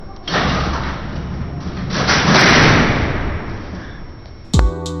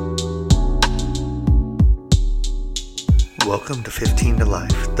Welcome to 15 to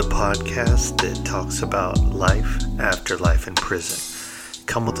Life, the podcast that talks about life after life in prison.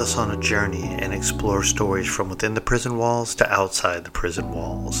 Come with us on a journey and explore stories from within the prison walls to outside the prison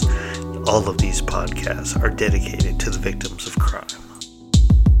walls. All of these podcasts are dedicated to the victims of crime.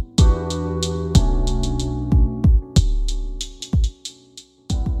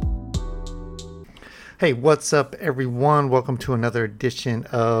 Hey, what's up, everyone? Welcome to another edition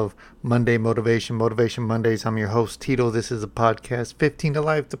of Monday Motivation Mondays. I'm your host, Tito. This is a podcast, 15 to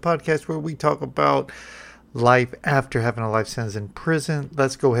Life, the podcast where we talk about life after having a life sentence in prison.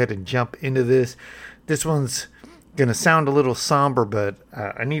 Let's go ahead and jump into this. This one's going to sound a little somber, but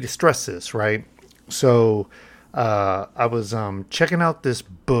I need to stress this, right? So I was checking out this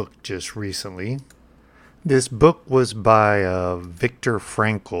book just recently. This book was by Viktor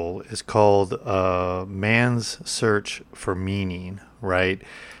Frankl. It's called Man's Search for Meaning, right?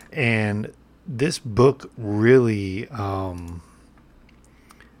 And this book really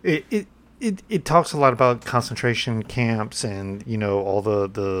it talks a lot about concentration camps and all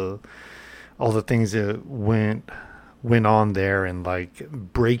the things that went on there, and like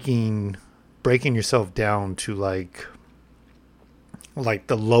breaking yourself down to like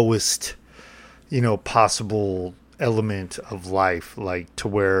the lowest possible element of life, like to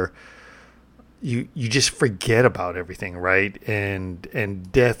where you just forget about everything, right?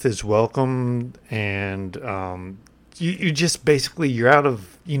 And death is welcome, and you just basically you're out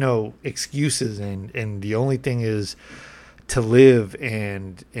of excuses, and the only thing is to live,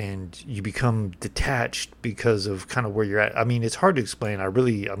 and you become detached because of kind of where you're at. I mean, it's hard to explain.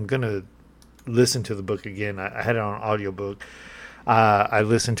 I'm gonna listen to the book again. I had it on audiobook. I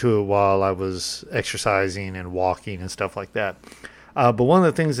listened to it while I was exercising and walking and stuff like that. But one of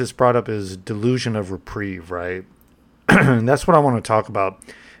the things that's brought up is delusion of reprieve, right? And that's what I want to talk about.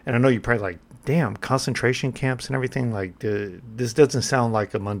 And I know you're probably like, damn, concentration camps and everything. Like, this doesn't sound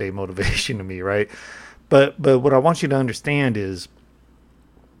like a Monday motivation to me, right? But what I want you to understand is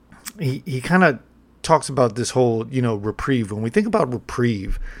he kind of talks about this whole, reprieve. When we think about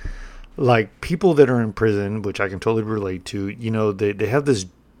reprieve, like people that are in prison, which I can totally relate to, they have this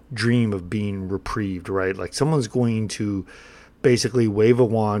dream of being reprieved, right? Like someone's going to basically wave a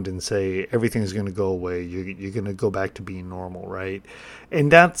wand and say, everything's going to go away. You're going to go back to being normal, right?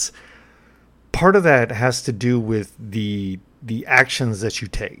 And that's part of that has to do with the actions that you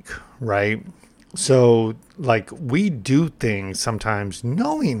take, right? So like we do things sometimes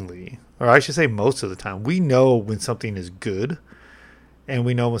knowingly, or I should say most of the time, we know when something is good, and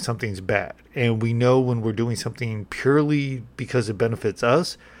we know when something's bad. And we know when we're doing something purely because it benefits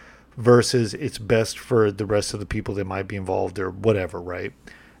us versus it's best for the rest of the people that might be involved or whatever, right?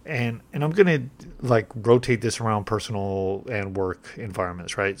 And I'm going to like rotate this around personal and work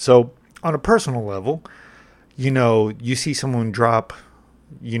environments, right? So on a personal level, you see someone drop,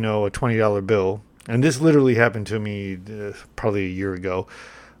 a $20 bill. And this literally happened to me probably a year ago.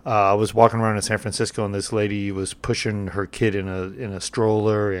 I was walking around in San Francisco, and this lady was pushing her kid in a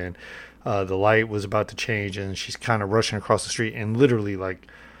stroller, and the light was about to change, and she's kind of rushing across the street, and literally like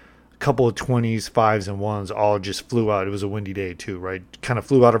a couple of 20s, 5s, and 1s all just flew out. It was a windy day too, right? Kind of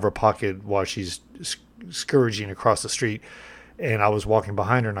flew out of her pocket while she's scourging across the street, and I was walking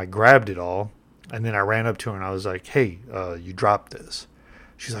behind her, and I grabbed it all, and then I ran up to her, and I was like, "Hey, you dropped this."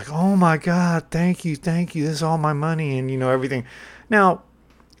 She's like, "Oh my God, thank you. This is all my money," and everything. Now,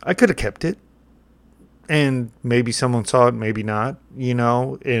 I could have kept it, and maybe someone saw it, maybe not,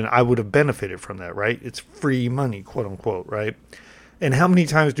 and I would have benefited from that, right? It's free money, quote unquote, right? And how many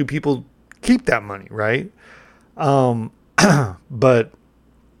times do people keep that money, right? But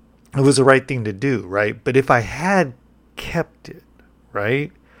it was the right thing to do, right? But if I had kept it,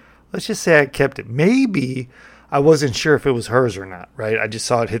 right? Let's just say I kept it. Maybe I wasn't sure if it was hers or not, right? I just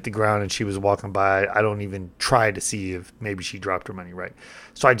saw it hit the ground and she was walking by. I don't even try to see if maybe she dropped her money, right?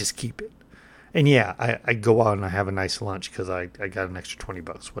 So I just keep it. And yeah, I go out and I have a nice lunch because I got an extra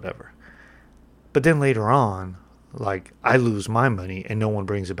 $20, whatever. But then later on, like I lose my money and no one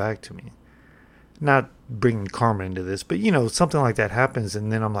brings it back to me. Not bringing karma into this, but something like that happens.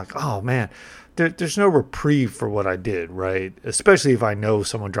 And then I'm like, oh man, there's no reprieve for what I did, right? Especially if I know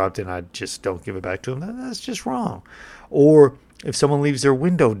someone dropped it and I just don't give it back to them. That's just wrong. Or if someone leaves their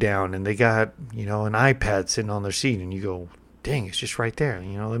window down and they got, an iPad sitting on their seat and you go, dang, it's just right there.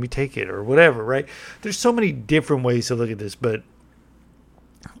 Let me take it or whatever, right? There's so many different ways to look at this, but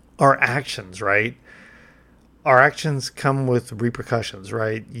our actions, right? Our actions come with repercussions,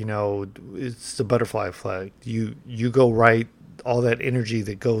 right? It's the butterfly effect. You go right, all that energy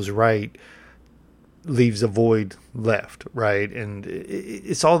that goes right leaves a void left, right? And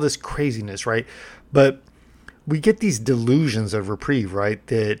it's all this craziness, right? But we get these delusions of reprieve, right?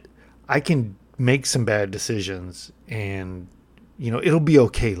 That I can make some bad decisions and, it'll be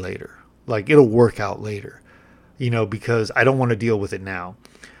okay later. Like, it'll work out later, because I don't want to deal with it now.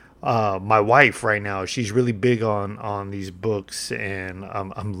 My wife right now, she's really big on these books, and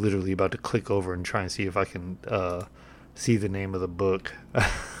I'm literally about to click over and try and see if I can see the name of the book.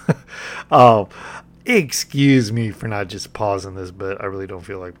 Excuse me for not just pausing this, but I really don't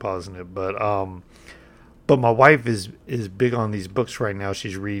feel like pausing it. But my wife is big on these books right now.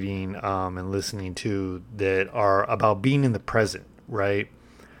 She's reading and listening to that are about being in the present, right?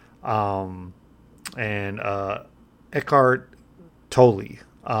 And Eckhart Tolle,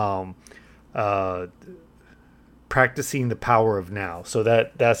 Practicing the Power of Now. So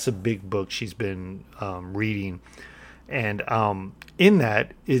that's a big book she's been reading, and in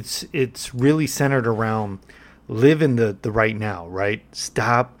that it's really centered around live in the right now, right?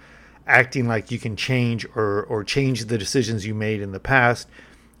 Stop acting like you can change or change the decisions you made in the past,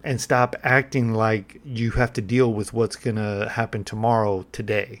 and stop acting like you have to deal with what's going to happen tomorrow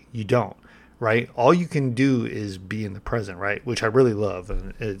today. You don't, right? All you can do is be in the present, right? Which I really love.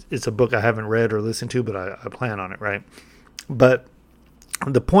 And it's a book I haven't read or listened to, but I plan on it, right? But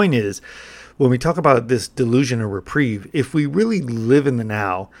the point is, when we talk about this delusion of reprieve, if we really live in the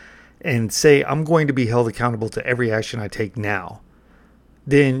now and say, I'm going to be held accountable to every action I take now,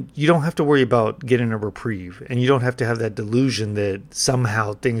 then you don't have to worry about getting a reprieve, and you don't have to have that delusion that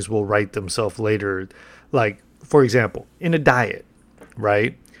somehow things will right themselves later. Like, for example, in a diet,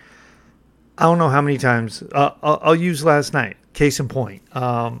 right? I don't know how many times, I'll use last night, case in point.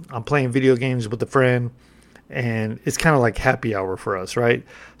 I'm playing video games with a friend, and it's kind of like happy hour for us, right?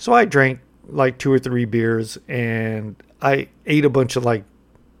 So I drank like 2 or 3 beers, and I ate a bunch of like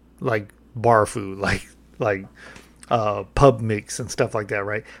bar food, like pub mix and stuff like that,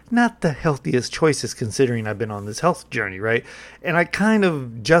 right? Not the healthiest choices considering I've been on this health journey, right? And I kind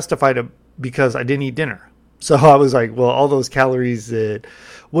of justified it because I didn't eat dinner. So I was like, well, all those calories that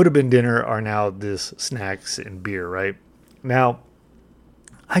would have been dinner are now this snacks and beer, right? Now,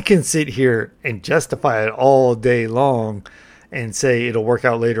 I can sit here and justify it all day long and say it'll work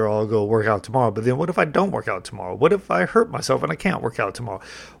out later, or I'll go work out tomorrow. But then what if I don't work out tomorrow? What if I hurt myself and I can't work out tomorrow?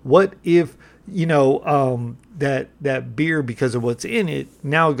 What if, that beer, because of what's in it,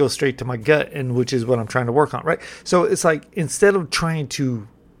 now it goes straight to my gut, and which is what I'm trying to work on, right? So it's like, instead of trying to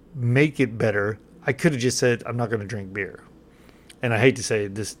make it better, I could have just said, I'm not going to drink beer. And I hate to say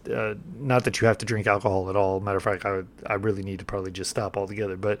this, not that you have to drink alcohol at all. Matter of fact, I really need to probably just stop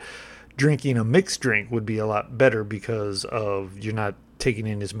altogether. But drinking a mixed drink would be a lot better because of you're not taking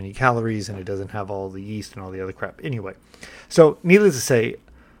in as many calories, and it doesn't have all the yeast and all the other crap. Anyway, so needless to say,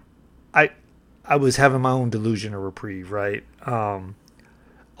 I was having my own delusion of reprieve, right?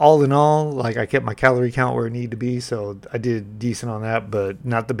 All in all, like, I kept my calorie count where it needed to be, so I did decent on that, but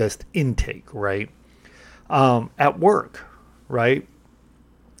not the best intake, right? At work, right?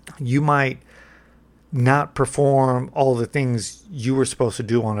 You might not perform all the things you were supposed to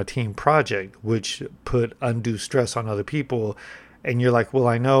do on a team project, which put undue stress on other people. And you're like, well,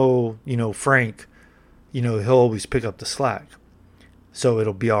 I know, Frank, he'll always pick up the slack, so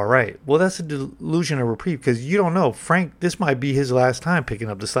it'll be all right. Well, that's a delusion of reprieve, because you don't know. Frank, this might be his last time picking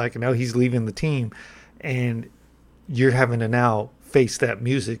up the slack, and now he's leaving the team, and you're having to now face that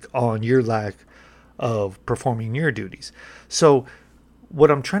music on your lack of performing your duties. So what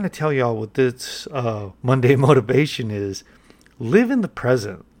I'm trying to tell y'all with this Monday motivation is live in the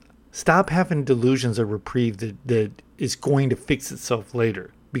present. Stop having delusions of reprieve that is going to fix itself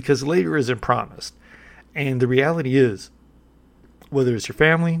later, because later isn't promised. And the reality is, whether it's your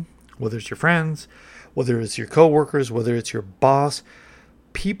family, whether it's your friends, whether it's your coworkers, whether it's your boss,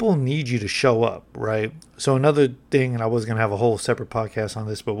 people need you to show up, right? So another thing, and I was going to have a whole separate podcast on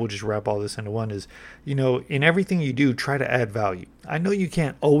this, but we'll just wrap all this into one, is, in everything you do, try to add value. I know you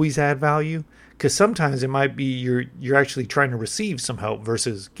can't always add value, because sometimes it might be you're actually trying to receive some help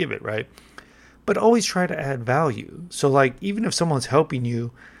versus give it, right? But always try to add value. So, like, even if someone's helping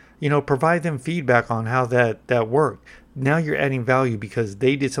you, provide them feedback on how that worked. Now you're adding value because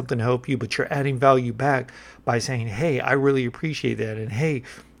they did something to help you, but you're adding value back by saying, hey, I really appreciate that. And hey,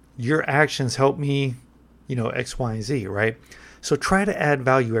 your actions help me, X, Y, and Z, right? So try to add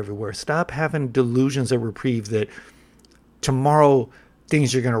value everywhere. Stop having delusions of reprieve that tomorrow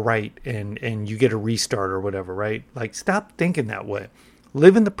things are going to right and you get a restart or whatever, right? Like, stop thinking that way.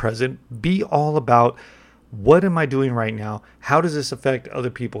 Live in the present. Be all about, what am I doing right now? How does this affect other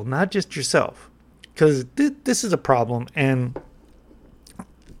people? Not just yourself. Because this is a problem, and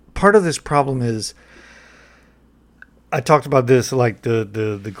part of this problem is I talked about this, like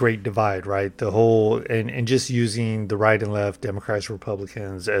the great divide, right? The whole, and just using the right and left, Democrats,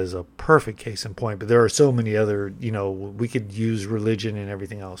 Republicans as a perfect case in point. But there are so many other, we could use religion and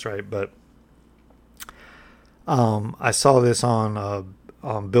everything else, right? But I saw this on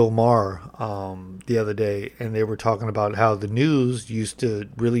Bill Maher the other day, and they were talking about how the news used to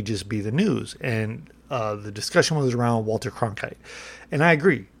really just be the news, and the discussion was around Walter Cronkite, and I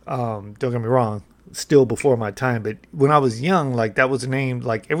agree. Don't get me wrong, still before my time, but when I was young, like that was a name,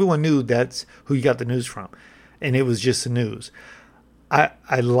 like everyone knew that's who you got the news from, and it was just the news.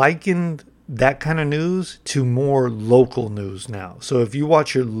 I likened that kind of news to more local news now. So if you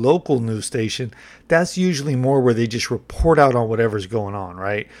watch your local news station, that's usually more where they just report out on whatever's going on,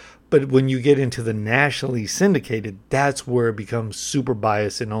 right? But when you get into the nationally syndicated, that's where it becomes super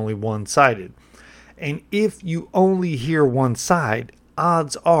biased and only one-sided. And if you only hear one side,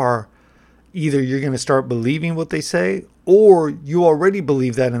 odds are either you're going to start believing what they say, or you already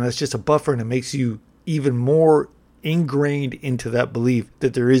believe that, and that's just a buffer, and it makes you even more ingrained into that belief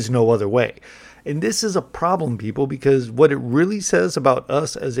that there is no other way. And this is a problem, people, because what it really says about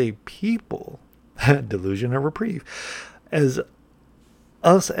us as a people, delusion or reprieve, as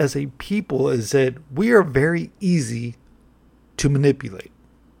us as a people, is that we are very easy to manipulate.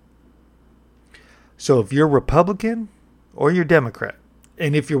 So if you're Republican or you're Democrat,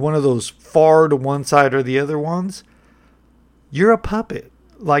 and if you're one of those far to one side or the other ones, you're a puppet.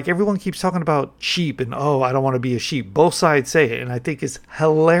 Like everyone keeps talking about sheep and, oh, I don't want to be a sheep. Both sides say it. And I think it's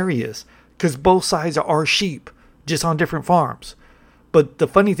hilarious because both sides are sheep, just on different farms. But the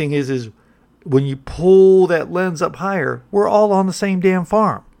funny thing is when you pull that lens up higher, we're all on the same damn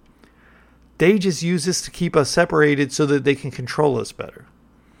farm. They just use this to keep us separated so that they can control us better.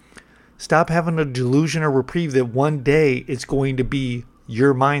 Stop having a delusion or reprieve that one day it's going to be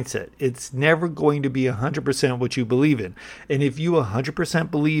your mindset. It's never going to be 100% what you believe in. And if you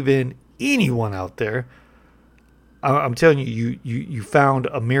 100% believe in anyone out there, I'm telling you, you found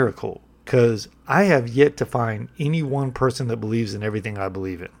a miracle, because I have yet to find any one person that believes in everything I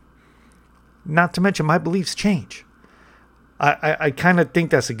believe in. Not to mention my beliefs change. I kind of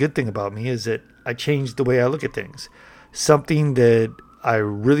think that's a good thing about me, is that I change the way I look at things. Something that I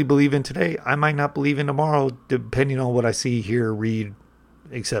really believe in today, I might not believe in tomorrow, depending on what I see, hear, read,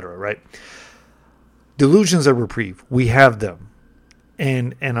 etc. Right? Delusions are reprieve. We have them.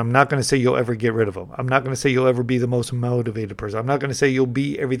 And I'm not going to say you'll ever get rid of them. I'm not going to say you'll ever be the most motivated person. I'm not going to say you'll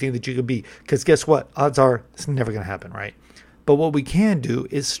be everything that you could be. Because guess what? Odds are it's never going to happen, right? But what we can do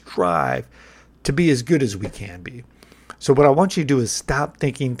is strive to be as good as we can be. So what I want you to do is stop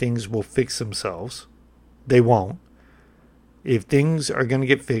thinking things will fix themselves. They won't. If things are going to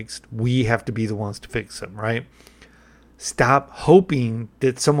get fixed, we have to be the ones to fix them, right? Stop hoping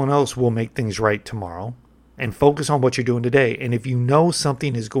that someone else will make things right tomorrow, and focus on what you're doing today. And if you know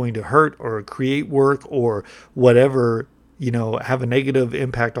something is going to hurt or create work or whatever, have a negative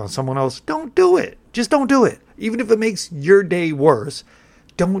impact on someone else, don't do it. Just don't do it. Even if it makes your day worse,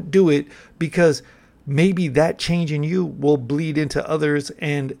 don't do it, because maybe that change in you will bleed into others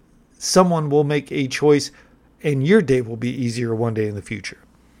and someone will make a choice and your day will be easier one day in the future.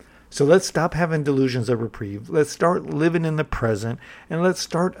 So let's stop having delusions of reprieve. Let's start living in the present, and let's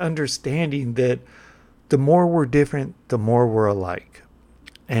start understanding that the more we're different, the more we're alike.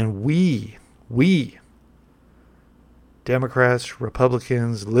 And we, Democrats,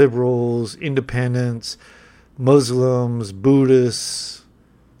 Republicans, liberals, independents, Muslims, Buddhists,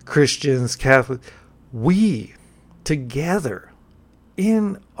 Christians, Catholics, we together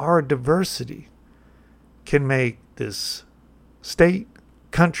in our diversity can make this state,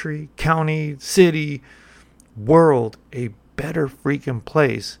 country, county, city, world a better freaking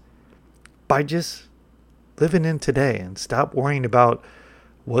place by just living in today and stop worrying about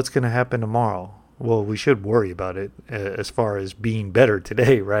what's going to happen tomorrow. Well, we should worry about it as far as being better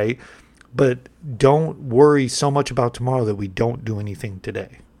today, right? But don't worry so much about tomorrow that we don't do anything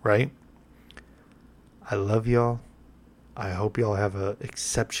today, right? I love y'all. I hope y'all have an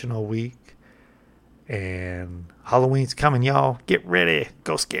exceptional week. And Halloween's coming, y'all. Get ready.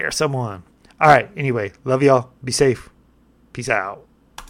 Go scare someone. All right. Anyway, love y'all. Be safe. Peace out.